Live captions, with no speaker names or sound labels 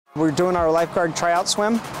We're doing our lifeguard tryout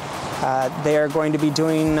swim. They are going to be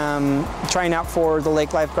doing trying out for the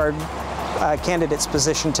lake lifeguard candidates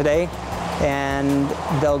position today, and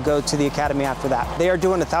they'll go to the academy after that. They are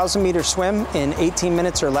doing a 1,000-meter swim in 18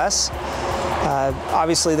 minutes or less.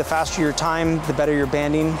 Obviously, the faster your time, the better your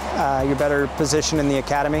banding, your better position in the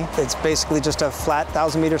academy. It's basically just a flat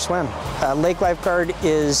 1,000-meter swim. Lake lifeguard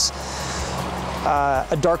is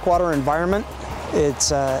a dark water environment.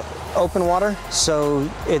 It's open water, so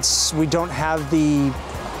we don't have the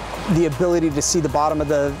ability to see the bottom of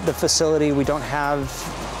the facility. We don't have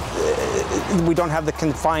the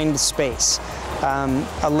confined space.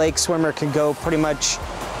 A lake swimmer can go pretty much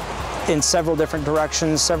in several different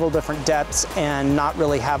directions, several different depths, and not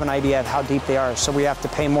really have an idea of how deep they are. So we have to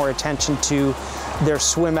pay more attention to their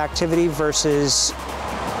swim activity versus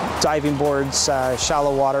diving boards,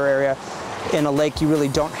 shallow water area. In a lake, you really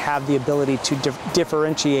don't have the ability to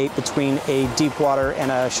differentiate between a deep water and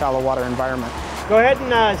a shallow water environment. Go ahead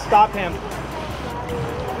and stop him.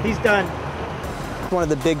 He's done. One of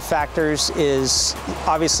the big factors is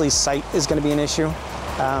obviously sight is going to be an issue.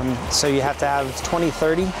 So you have to have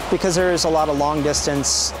 20/30, because there is a lot of long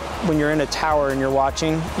distance. When you're in a tower and you're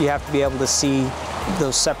watching, you have to be able to see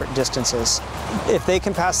those separate distances. If they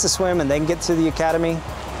can pass the swim and they can get to the academy,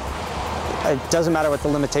 it doesn't matter what the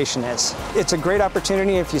limitation is. It's a great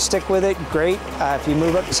opportunity. If you stick with it, great. If you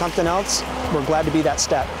move up to something else, we're glad to be that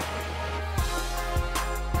step.